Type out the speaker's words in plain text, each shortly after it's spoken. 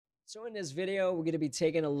So in this video, we're going to be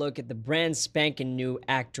taking a look at the brand spanking new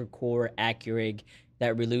Actor Core accurig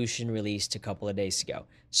that Reallusion released a couple of days ago.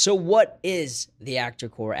 So what is the Actor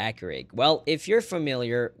Core accurig? Well, if you're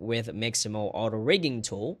familiar with Mixamo auto rigging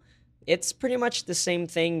tool, it's pretty much the same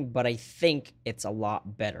thing, but I think it's a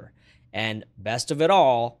lot better. And best of it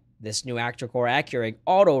all, this new Actor Core accurig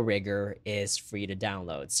auto rigger is free to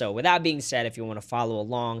download. So with that being said, if you want to follow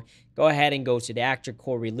along, go ahead and go to the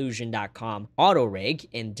actorcorereallusion.com auto rig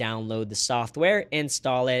and download the software,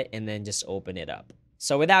 install it, and then just open it up.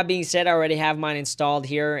 So with that being said, I already have mine installed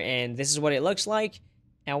here, and this is what it looks like.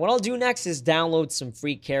 And what I'll do next is download some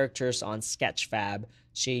free characters on Sketchfab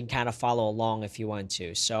so you can kind of follow along if you want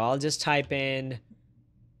to. So I'll just type in...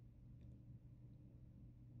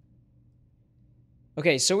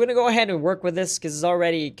 Okay, so we're going to go ahead and work with this because it's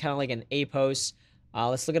already kind of like an A-post.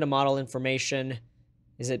 Let's look at the model information.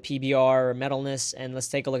 Is it PBR or metalness? And let's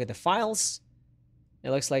take a look at the files. It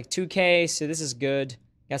looks like 2K, so this is good.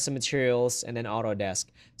 Got some materials and then Autodesk.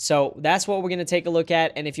 So that's what we're going to take a look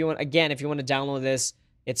at. And if you want, again, if you want to download this,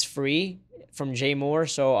 it's free from JMore.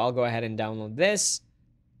 So I'll go ahead and download this.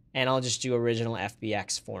 And I'll just do original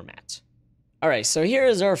FBX format. All right, so here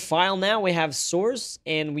is our file now. We have source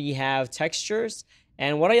and we have textures.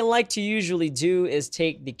 And what I like to usually do is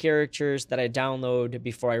take the characters that I download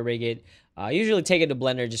before I rig it. I usually take it to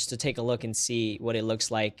Blender just to take a look and see what it looks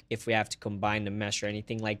like if we have to combine the mesh or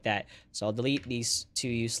anything like that. So I'll delete these two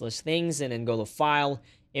useless things and then go to File,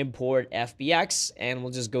 Import FBX, and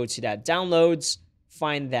we'll just go to that Downloads,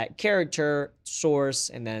 find that character, source,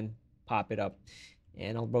 and then pop it up.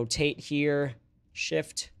 And I'll rotate here,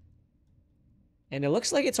 Shift. And it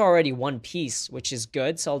looks like it's already one piece, which is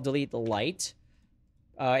good, so I'll delete the light.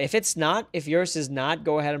 If it's not, if yours is not,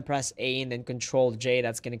 go ahead and press A and then Control J.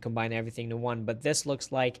 That's going to combine everything to one. But this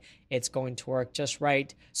looks like it's going to work just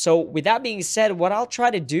right. So with that being said, what I'll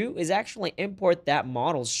try to do is actually import that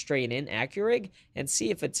model straight in accurig and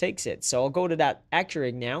see if it takes it. So I'll go to that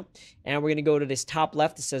accurig now, and we're going to go to this top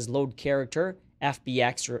left. It says Load Character,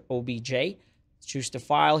 FBX or OBJ. Choose the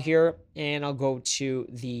file here, and I'll go to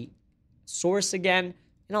the source again.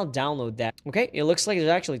 And I'll download that. Okay, it looks like there's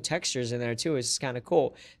actually textures in there too. It's kind of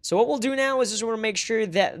cool. So what we'll do now is just want to make sure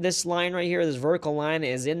that this line right here, this vertical line,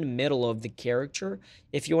 is in the middle of the character.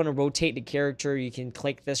 If you want to rotate the character, you can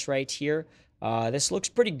click this right here. This looks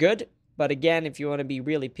pretty good. But again, if you want to be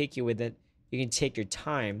really picky with it, you can take your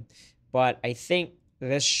time. But I think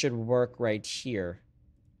this should work right here.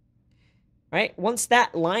 All right, once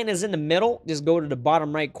that line is in the middle, just go to the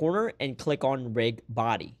bottom right corner and click on Rig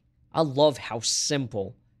Body. I love how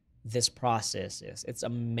simple this process is. It's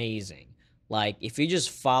amazing. Like, if you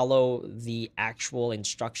just follow the actual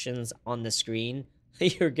instructions on the screen,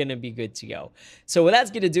 you're gonna be good to go. So what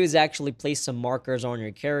that's gonna do is actually place some markers on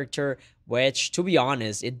your character, which, to be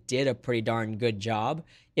honest, it did a pretty darn good job.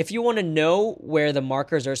 If you want to know where the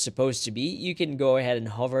markers are supposed to be, you can go ahead and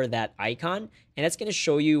hover that icon, and it's gonna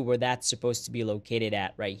show you where that's supposed to be located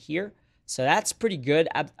at right here. So that's pretty good.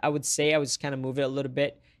 I would say I would just kind of move it a little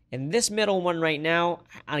bit. And this middle one right now,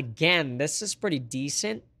 again, this is pretty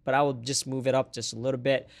decent, but I will just move it up just a little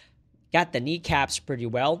bit. Got the kneecaps pretty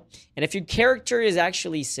well. And if your character is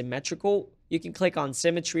actually symmetrical, you can click on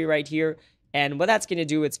Symmetry right here. And what that's going to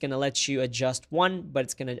do, it's going to let you adjust one, but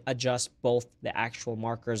it's going to adjust both the actual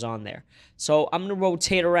markers on there. So I'm going to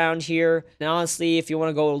rotate around here. And honestly, if you want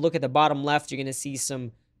to go look at the bottom left, you're going to see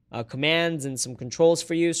some commands and some controls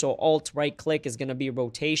for you. So Alt right click is going to be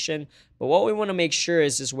rotation. But what we want to make sure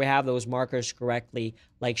is we have those markers correctly,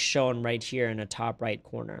 like shown right here in the top right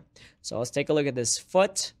corner. So let's take a look at this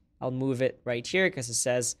foot. I'll move it right here because it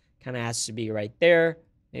says kind of has to be right there,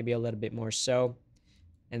 maybe a little bit more so.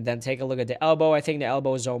 And then take a look at the elbow. I think the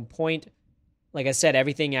elbow is on point. Like I said,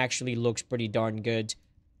 everything actually looks pretty darn good.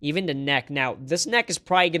 Even the neck. Now, this neck is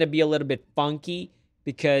probably going to be a little bit funky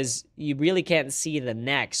because you really can't see the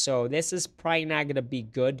neck. So this is probably not going to be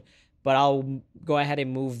good. But I'll go ahead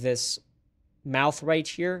and move this mouth right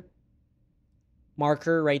here.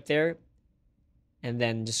 Marker right there. And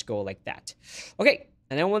then just go like that. Okay.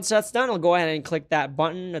 And then once that's done, I'll go ahead and click that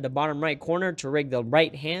button at the bottom right corner to rig the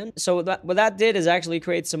right hand. So what that did is actually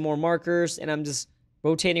create some more markers. And I'm just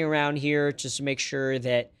rotating around here just to make sure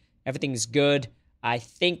that everything's good. I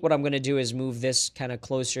think what I'm going to do is move this kind of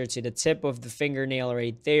closer to the tip of the fingernail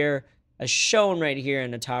right there, as shown right here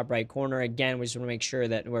in the top right corner. Again, we just want to make sure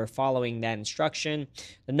that we're following that instruction.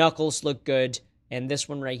 The knuckles look good, and this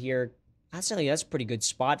one right here, that's a pretty good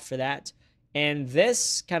spot for that. And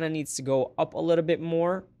this kind of needs to go up a little bit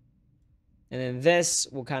more. And then this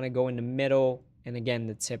will kind of go in the middle, and again,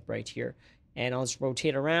 the tip right here. And I'll just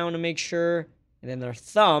rotate around to make sure. And then their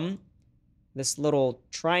thumb this little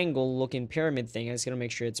triangle looking pyramid thing. I'm just going to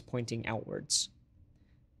make sure it's pointing outwards.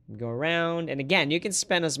 Go around. And again, you can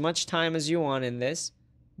spend as much time as you want in this,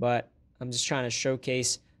 but I'm just trying to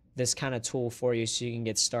showcase this kind of tool for you so you can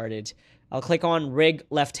get started. I'll click on rig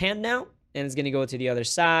left hand now, and it's going to go to the other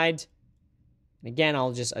side. And again,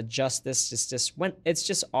 I'll just adjust this. Just when it's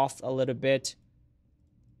just off a little bit.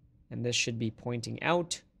 And this should be pointing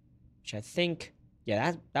out, which I think,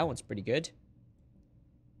 yeah, that one's pretty good.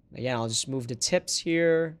 Again, I'll just move the tips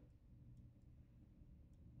here.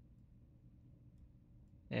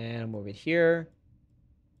 And move it here.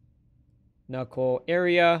 Knuckle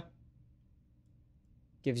area.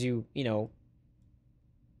 Gives you, you know,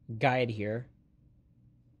 guide here.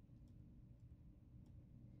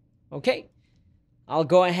 Okay. I'll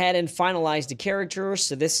go ahead and finalize the character.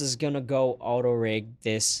 So this is going to go auto rig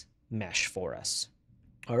this mesh for us.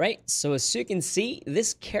 All right. So as you can see,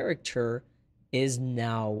 this character is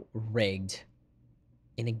now rigged.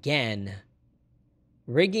 And again,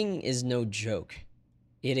 rigging is no joke.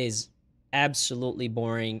 It is absolutely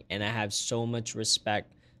boring, and I have so much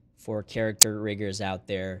respect for character riggers out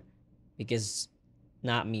there because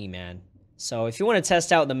not me, man. So if you want to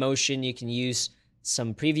test out the motion, you can use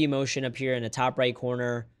some preview motion up here in the top right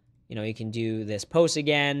corner. You know, you can do this pose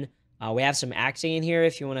again. We have some acting in here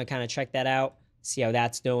if you want to kind of check that out, see how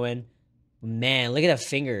that's doing. Man, look at the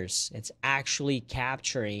fingers. It's actually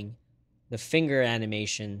capturing the finger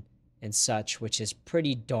animation and such, which is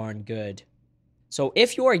pretty darn good. So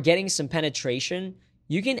if you are getting some penetration,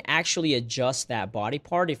 you can actually adjust that body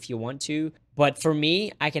part if you want to. But for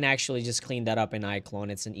me, I can actually just clean that up in iClone.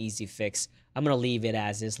 It's an easy fix. I'm going to leave it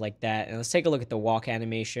as is like that. And let's take a look at the walk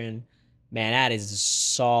animation. Man, that is a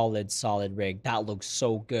solid rig. That looks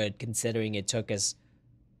so good considering it took us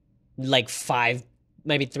like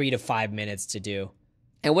maybe 3 to 5 minutes to do.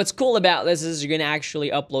 And what's cool about this is you're going to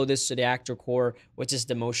actually upload this to the actor core, which is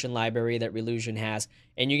the motion library that Reallusion has.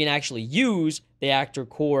 And you can actually use the actor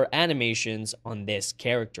core animations on this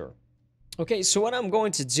character. Okay, so what I'm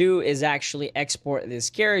going to do is actually export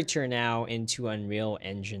this character now into Unreal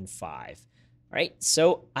Engine 5. All right,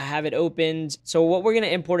 so I have it opened. So what we're going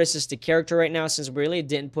to import is just the character right now, since we really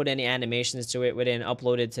didn't put any animations to it. We didn't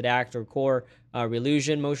upload it to the actor core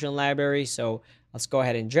Reallusion motion library. So let's go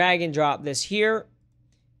ahead and drag and drop this here.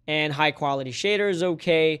 And high quality shader is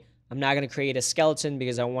okay. I'm not going to create a skeleton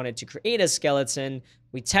because I wanted to create a skeleton.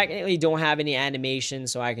 We technically don't have any animation,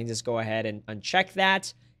 so I can just go ahead and uncheck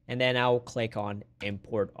that. And then I'll click on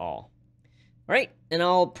import all. All right, and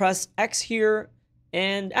I'll press X here.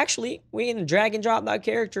 And actually, we can drag and drop that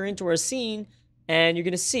character into our scene. And you're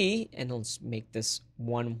going to see, and let's make this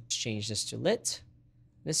one, change this to lit.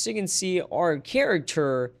 As you can see, our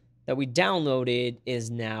character that we downloaded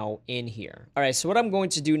is now in here. All right, so what I'm going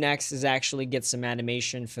to do next is actually get some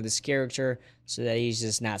animation for this character so that he's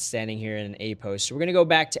just not standing here in an A pose. So we're going to go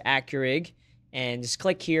back to accurig and just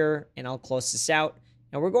click here, and I'll close this out.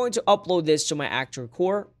 And we're going to upload this to my actor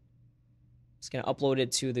core. It's going to upload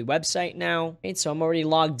it to the website now. Right, so I'm already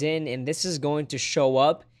logged in, and this is going to show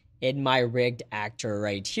up in my rigged actor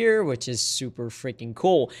right here, which is super freaking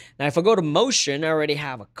cool. Now, if I go to motion, I already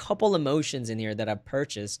have a couple of motions in here that I've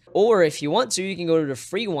purchased. Or if you want to, you can go to the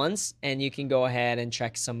free ones and you can go ahead and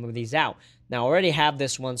check some of these out. Now, I already have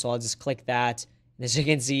this one, so I'll just click that. And as you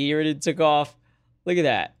can see, it already took off. Look at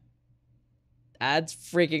that. That's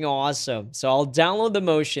freaking awesome. So I'll download the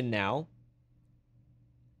motion now.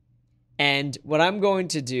 And what I'm going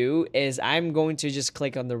to do is I'm going to just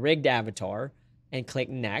click on the rigged avatar and click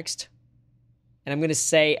next. And I'm going to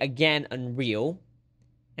say, again, Unreal.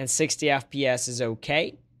 And 60 FPS is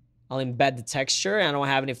okay. I'll embed the texture. I don't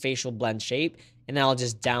have any facial blend shape. And then I'll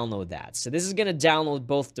just download that. So this is going to download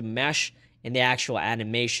both the mesh and the actual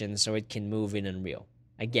animation so it can move in Unreal.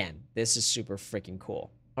 Again, this is super freaking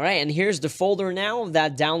cool. All right, and here's the folder now of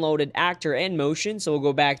that downloaded actor and motion. So we'll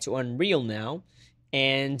go back to Unreal now.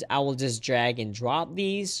 And I will just drag and drop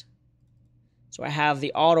these. So I have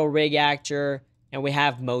the auto rig actor. And we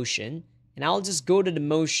have motion. And I'll just go to the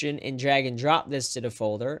motion and drag and drop this to the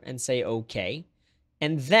folder and say OK.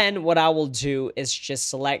 And then what I will do is just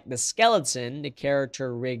select the skeleton, the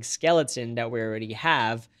character rig skeleton that we already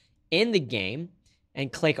have in the game,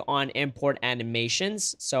 and click on import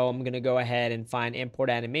animations. So I'm going to go ahead and find import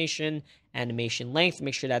animation, animation length,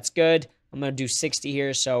 make sure that's good. I'm going to do 60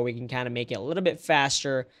 here so we can kind of make it a little bit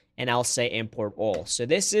faster. And I'll say import all. So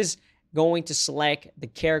this is going to select the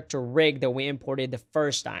character rig that we imported the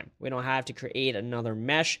first time. We don't have to create another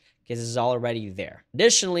mesh because it's already there.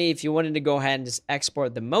 Additionally, if you wanted to go ahead and just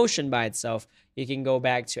export the motion by itself, you can go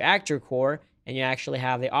back to actor core and you actually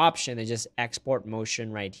have the option to just export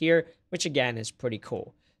motion right here, which again is pretty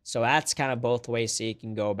cool. So that's kind of both ways so you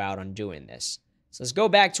can go about on doing this. So let's go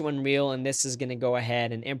back to Unreal, and this is going to go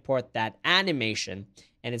ahead and import that animation,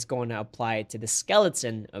 and it's going to apply it to the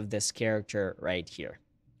skeleton of this character right here.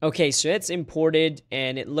 Okay, so it's imported,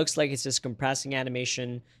 and it looks like it's just compressing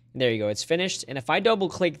animation. And there you go, it's finished. And if I double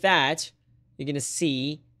click that, you're going to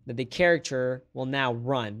see that the character will now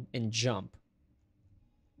run and jump,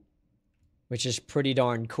 which is pretty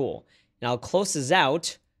darn cool. Now I'll close this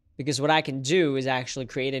out, because what I can do is actually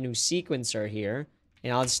create a new sequencer here,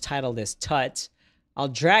 and I'll just title this Tut. I'll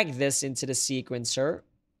drag this into the sequencer,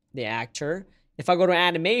 the actor. If I go to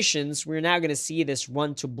animations, we're now going to see this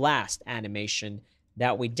run to blast animation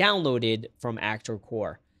that we downloaded from Actor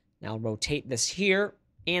Core. Now I'll rotate this here,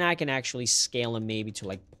 and I can actually scale him maybe to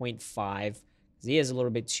like 0.5, because he is a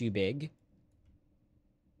little bit too big.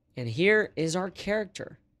 And here is our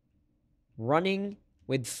character running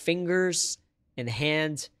with fingers and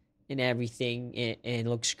hand and everything, and it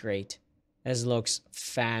looks great. This looks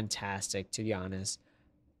fantastic, to be honest.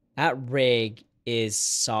 That rig is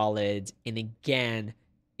solid, and again,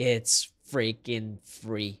 it's freaking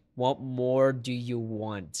free. What more do you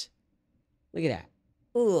want? Look at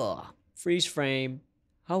that. Ugh. Freeze frame.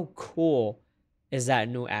 How cool is that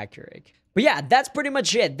new accurig? But yeah, that's pretty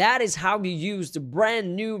much it. That is how you use the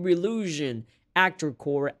brand new Reallusion Actor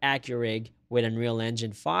Core accurig with Unreal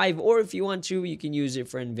Engine 5, or if you want to, you can use it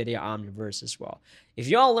for NVIDIA Omniverse as well. If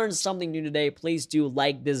y'all learned something new today, please do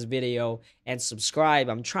like this video and subscribe.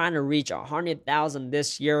 I'm trying to reach 100,000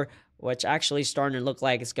 this year, which actually starting to look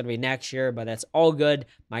like it's going to be next year, but that's all good.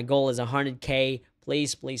 My goal is 100K.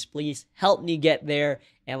 Please, please, please help me get there.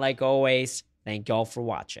 And like always, thank y'all for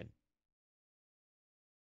watching.